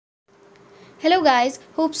Hello guys,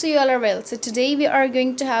 hope so you all are well. So today we are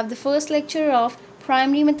going to have the first lecture of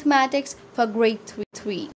primary mathematics for grade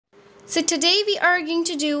 3. So today we are going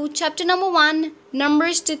to do chapter number 1,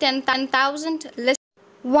 numbers to 10,000, lesson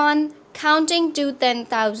 1, counting to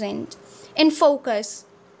 10,000 in focus.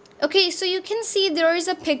 Okay, so you can see there is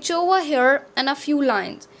a picture over here and a few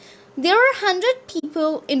lines. There are 100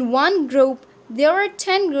 people in one group. There are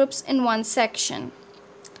 10 groups in one section.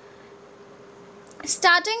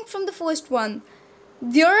 Starting from the first one,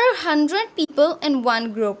 there are 100 people in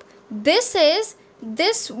one group. This is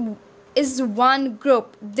one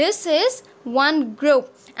group. This is one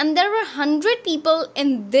group, and there are 100 people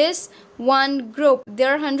in this one group.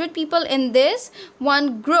 There are 100 people in this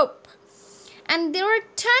one group, and there are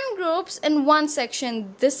 10 groups in one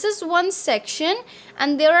section. This is one section,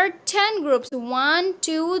 and there are 10 groups. 1,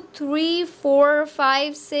 2, 3, 4,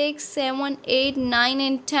 5, 6, 7, 8, 9,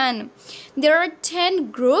 and 10. There are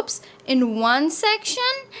 10 groups in one section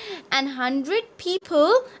and 100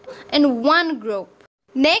 people in one group.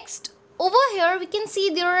 Next, over here we can see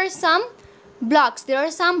there are some blocks.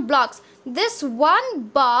 This one box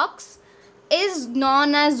is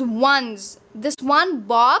known as ones. This one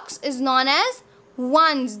box is known as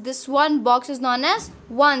ones.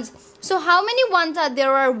 So how many ones are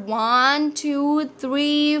there? Are 1, 2,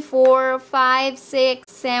 3, 4, 5, 6,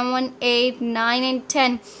 7, 8, 9, and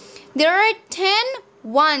 10. There are 10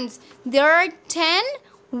 ones. There are 10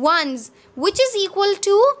 ones, which is equal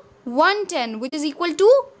to 110.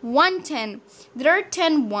 There are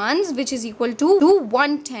 10 ones, which is equal to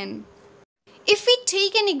 110. If we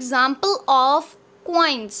take an example of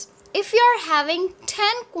coins, if you are having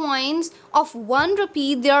 10 coins of 1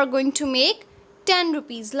 rupee, they are going to make 10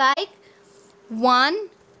 rupees, like 1,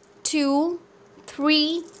 2,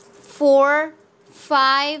 3, 4,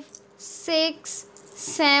 5, 6,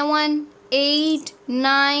 7, 8,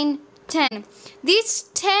 9, 10. These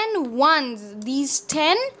 10 ones, this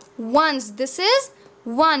is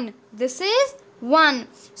 1.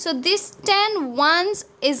 So this 10 ones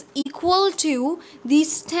is equal to,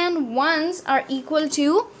 these 10 ones are equal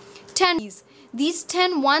to 10. These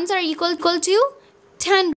 10 ones are equal to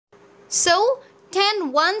 10. So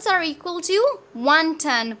 10 ones are equal to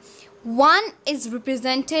 110. 1 is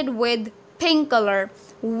represented with pink color.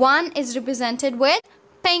 1 is represented with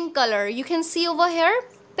pink color. You can see over here,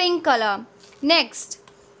 pink color. Next,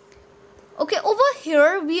 okay, over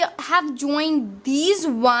here we have joined these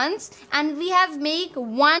ones and we have make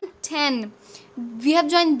 110. We have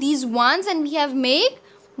joined these ones and we have make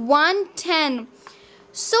 110.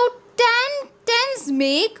 So 10 tens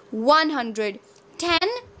make 100. 10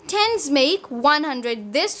 tens make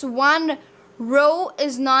 100. This one row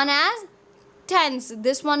is known as tens.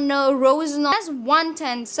 This one row is known as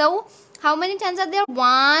 110. So how many tens are there?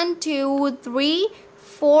 1, 2, 3,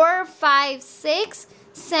 4, 5, 6,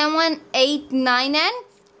 7, 8, 9, and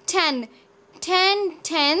 10. 10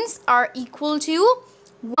 tens are equal to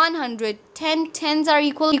 100. 10 tens are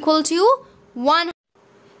equal to 100.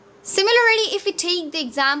 Similarly, if we take the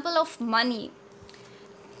example of money,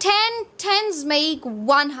 10 tens make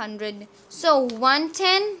 100. So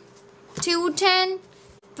 110, 210,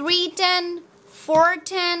 310,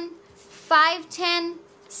 410, 510,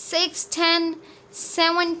 610,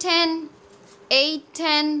 710,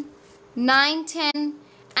 810, 910,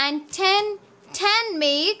 and 10. 10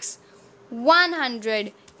 makes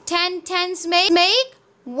 100. 10 tens make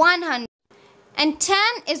 100. And 10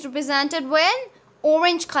 is represented with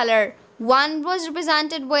orange color. 1 was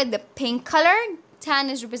represented with the pink color.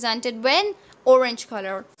 10 is represented with orange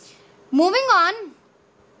color. Moving on,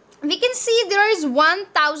 we can see there is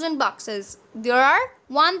 1,000 boxes. There are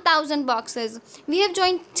 1,000 boxes. We have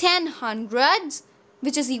joined 10 hundreds,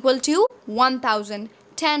 which is equal to 1,000.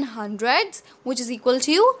 10 hundreds, which is equal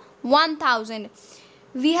to 1,000.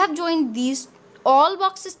 We have joined these all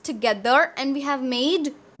boxes together and we have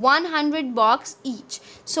made 100 box each.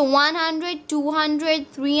 So 100, 200,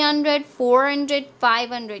 300, 400,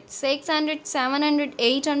 500, 600, 700,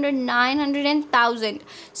 800, 900, and 1,000.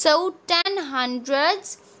 So 10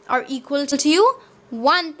 hundreds are equal to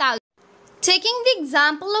 1,000. Taking the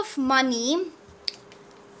example of money,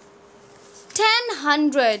 10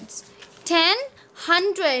 hundreds. 10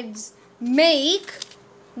 hundreds make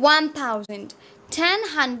 1,000. 10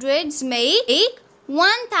 hundreds make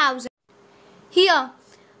 1,000. Here,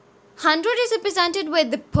 100 is represented with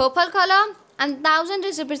the purple color and 1,000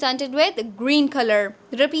 is represented with the green color.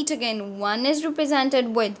 Repeat again. 1 is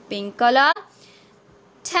represented with pink color.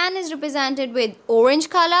 10 is represented with orange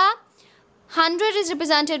color. 100 is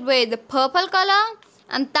represented with the purple color.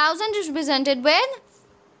 And 1,000 is represented with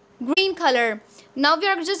green color. Now we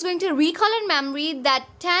are just going to recall in memory that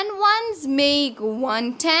 10 ones make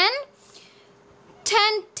 110,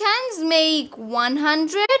 10 tens make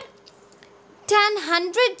 100, 10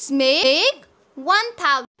 hundreds make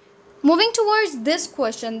 1000. Moving towards this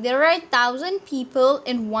question, there are 1000 people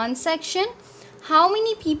in one section. How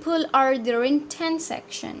many people are there in 10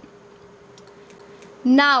 section?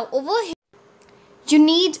 Now over here you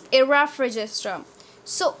need a rough register.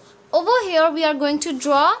 So over here we are going to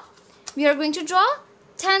draw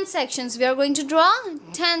 10 sections. We are going to draw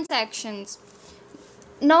 10 sections.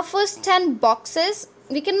 Now first 10 boxes.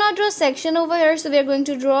 We cannot draw section over here, so we are going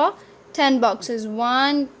to draw 10 boxes.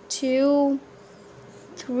 1, 2,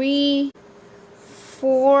 3,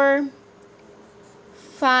 4,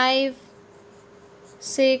 5,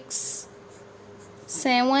 6,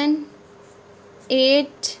 7,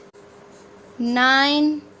 8,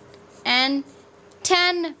 9 and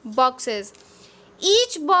 10 boxes.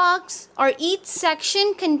 Each box or each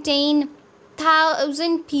section contain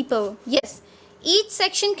 1000 people. Yes, each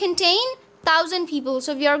section contain 1000 people.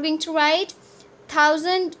 So we are going to write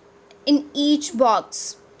 1000 in each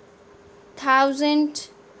box. 1000,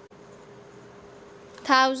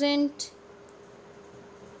 1000,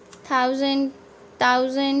 1000,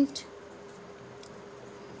 1000,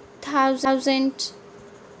 1000.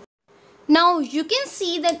 Now you can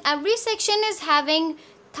see that every section is having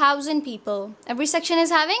 1000 people. Every section is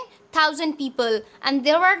having 1000 people, and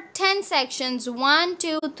there are 10 sections. 1,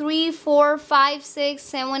 2, 3, 4, 5, 6,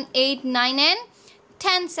 7, 8, 9 and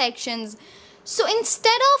 10 sections. So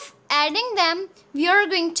instead of adding them, we are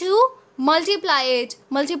going to multiply it.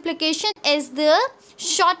 Multiplication is the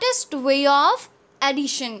shortest way of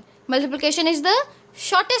addition. Multiplication is the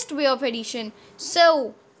shortest way of addition.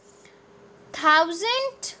 So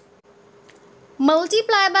 1000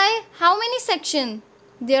 multiply by how many sections?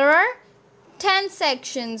 There are 10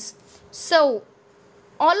 sections. So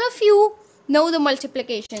all of you know the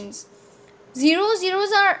multiplications. 0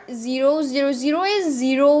 zeros are 0, 0 0 is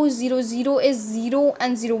 0, 0 0 is 0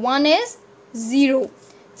 and 0 1 is 0.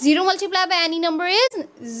 0 multiplied by any number is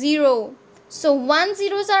 0. So 1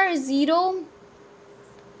 zeros are 0,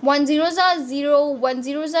 1 zeros are 0, 1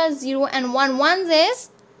 zeros are 0 and 1 ones is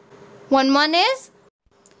 1 1 is.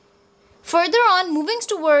 Further on, moving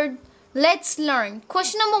toward, let's learn.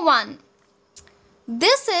 Question number 1.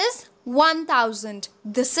 This is 1000.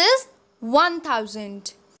 This is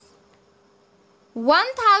 1000.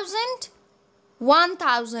 1000,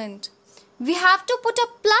 1000. We have to put a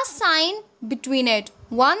plus sign between it.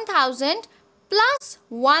 1000 plus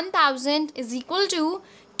 1000 is equal to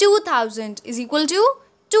 2000 is equal to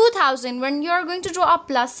 2000. When you are going to draw a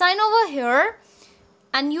plus sign over here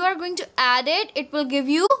and you are going to add it, it will give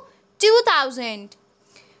you 2000.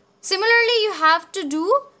 Similarly, you have to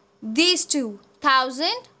do these two.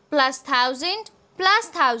 1000 plus 1000 plus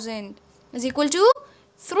 1000 is equal to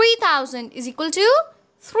 3000 is equal to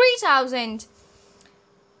 3000.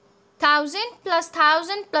 1000 plus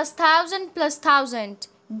 1000 plus 1000 plus 1000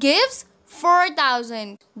 gives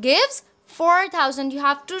 4000. Gives 4000. You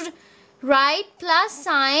have to write plus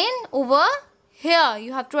sign over here.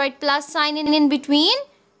 You have to write plus sign in between.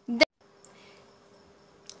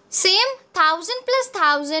 Same 1000 plus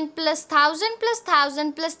 1000 plus 1000 plus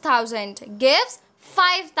 1000 plus 1000 gives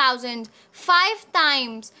 5000. 5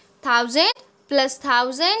 times 1000 plus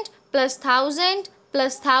 1000 plus 1000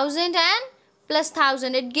 plus 1000 and plus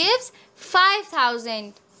 1000. It gives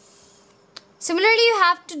 5000. Similarly, you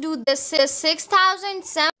have to do this 6000,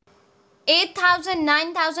 8000,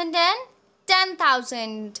 9000 and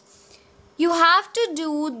 10,000. You have to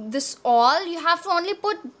do this all. You have to only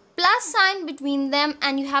put plus sign between them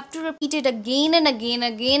and you have to repeat it again and again,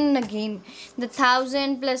 again and again. The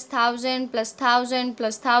 1000 plus 1000 plus 1000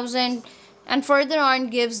 plus 1000 and further on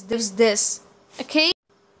gives this. Okay.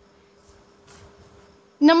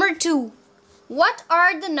 Number 2. What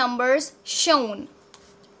are the numbers shown?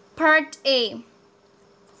 Part A.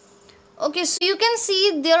 Okay, so you can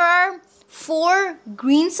see there are 4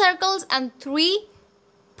 green circles and 3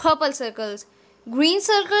 purple circles. Green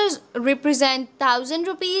circles represent 1000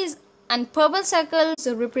 rupees and purple circles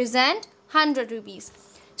represent 100 rupees.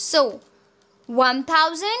 So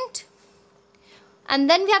 1000 and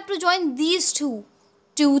then we have to join these two.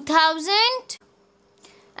 2000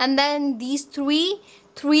 and then these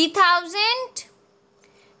 3000,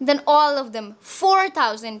 then all of them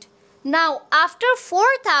 4000. Now after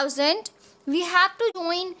 4000 we have to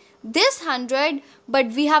join this 100,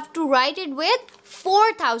 but we have to write it with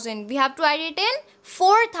 4000. We have to write it in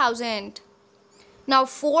 4000. Now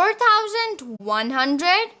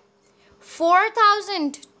 4100,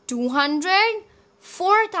 4200,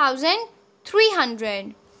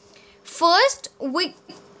 4300. First, we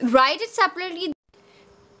write it separately.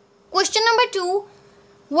 Question number 2.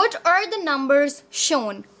 What are the numbers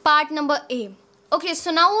shown? Part number A. Okay,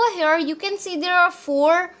 so now over here you can see there are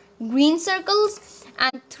 4 green circles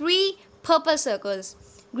and 3 purple circles.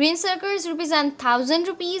 Green circles represent 1000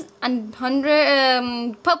 rupees and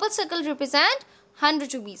purple circle represent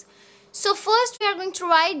 100 rupees. So first we are going to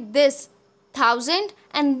write this 1000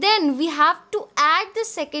 and then we have to add the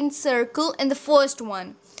second circle in the first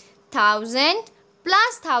one. 1000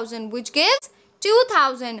 plus 1000 which gives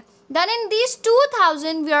 2000. Then in these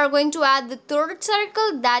 2000 we are going to add the third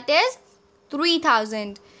circle, that is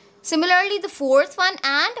 3000. Similarly the fourth one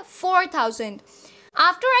and 4000.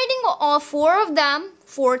 After writing all 4 of them,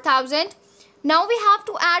 4000, now we have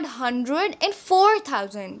to add 100 and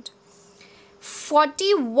 4000.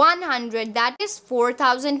 4100, that is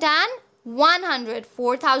 4000 and 100.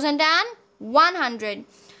 4000 and 100.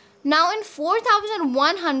 Now in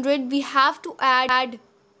 4100 we have to add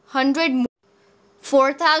 100 more.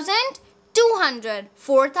 4200.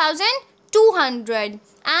 4200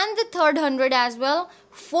 and the third 100 as well.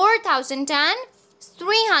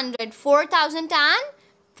 4300.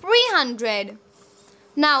 4300.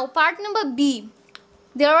 Now part number B.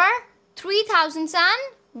 There are 3000s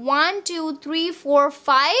and 1, 2, 3, 4,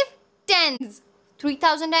 5 tens.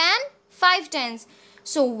 3000 and 5 tens.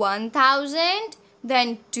 So 1000,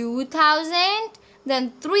 then 2000,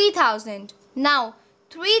 then 3000. Now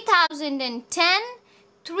 3010,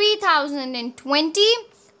 3020,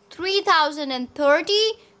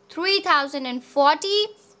 3030, 3040,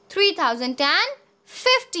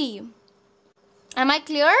 3050. Am I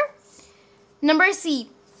clear? Number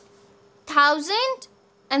C. 1000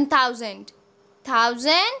 and 1000.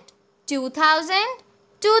 1000, 2000,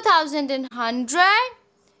 2100,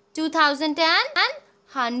 2010 and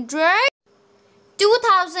 100,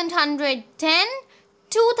 2110,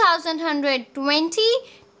 2120,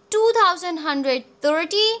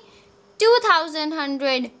 2130,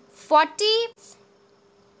 2140,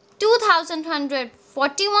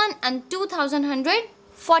 2141 and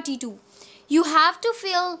 2142. You have to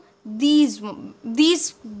fill these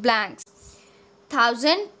blanks.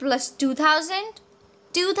 1000 plus 2000,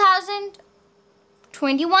 2000,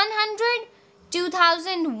 2100,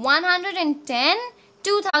 2110,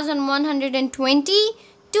 2120,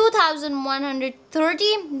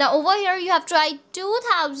 2130. Now over here you have to write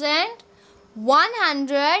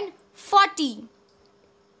 2140.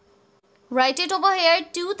 Write it over here,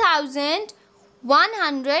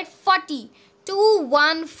 2140.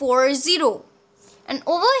 2140. And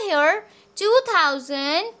over here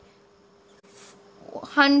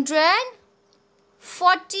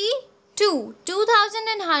 2142.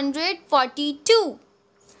 2142.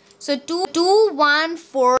 So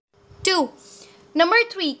 2142. Number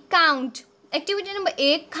 3, count. Activity number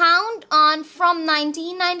A, count on from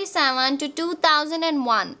 1997 to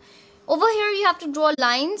 2001. Over here you have to draw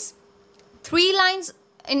lines, 3 lines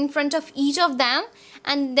in front of each of them,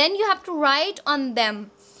 and then you have to write on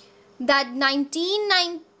them that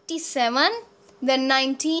 1997, then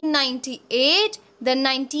 1998, then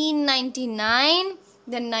 1999,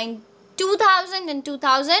 then 2000 and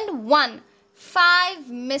 2001. 5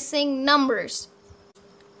 missing numbers.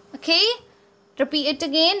 Okay, repeat it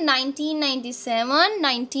again. 1997,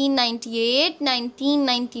 1998,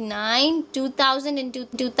 1999, 2000 and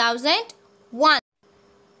 2001.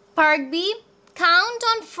 Part B, count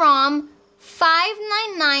on from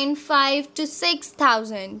 5995 to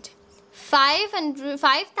 6000.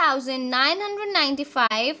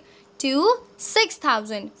 5,995 to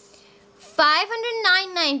 6,000.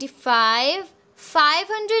 509.95,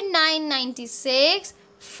 509.96,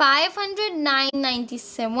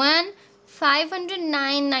 509.97,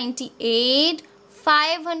 509.98,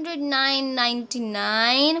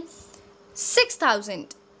 509.99,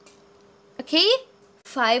 6,000. Okay,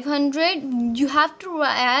 500. You have to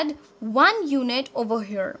add 1 unit over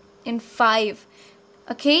here in 5.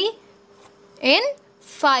 Okay, in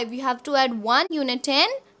 5 you have to add 1 unit in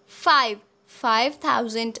 5.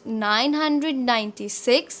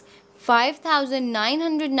 5,996,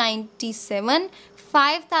 5,997,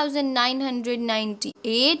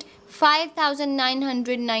 5,998,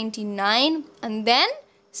 5,999, and then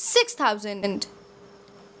 6,000.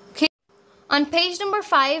 Okay. On page number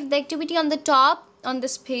 5, the activity on the top on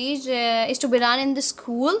this page is to be done in the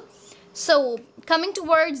school. So coming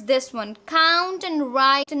towards this one, count and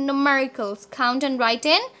write in numericals. Count and write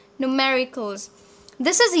in numericals.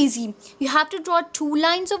 This is easy. You have to draw 2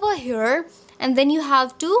 lines over here and then you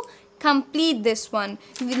have to complete this one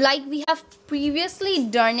like we have previously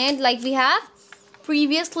done it.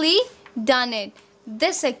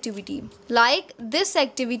 this activity. Like this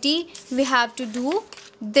activity, we have to do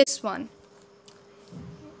this one.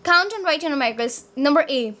 Count and write your numericals. Number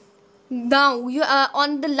A. Now you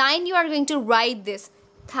on the line you are going to write this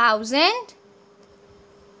 1000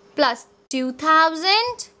 plus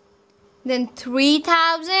 2000, then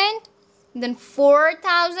 3000, then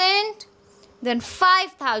 4000, then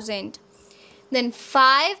 5000, then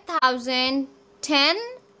 5010,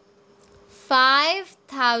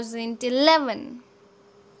 5011.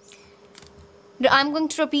 I'm going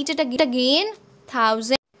to repeat it again.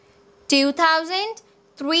 1000, 2000,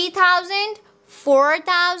 3000,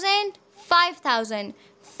 4000, 5000,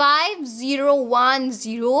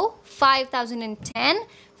 5010, 5010,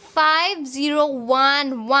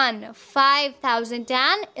 5011,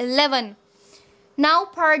 5011. Now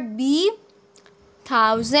part B.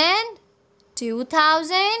 1000,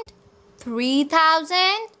 2000,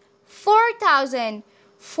 3000, 4000,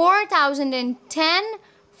 4010,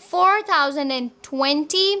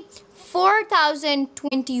 4020,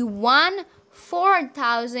 4021,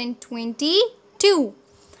 4022.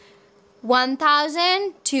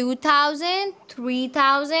 1000, 2000,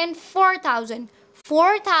 3000, 4000,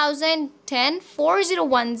 4010,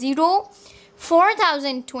 4010,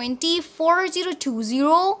 4020,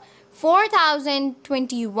 4020,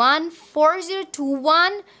 4021,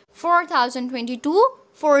 4021, 4022,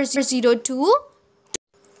 4022.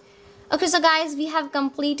 Okay, so guys, we have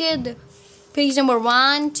completed page number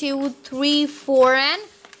 1, 2, 3, 4 and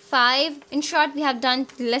 5. In short, we have done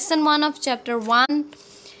lesson 1 of chapter 1.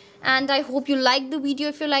 And I hope you like the video.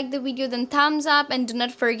 If you like the video, then thumbs up, and do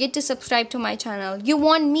not forget to subscribe to my channel. You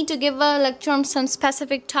want me to give a lecture on some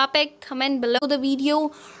specific topic? Comment below the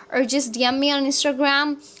video or just DM me on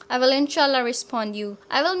Instagram. I will inshallah respond you.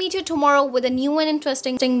 I will meet you tomorrow with a new and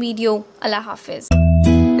interesting video. Allah Hafiz.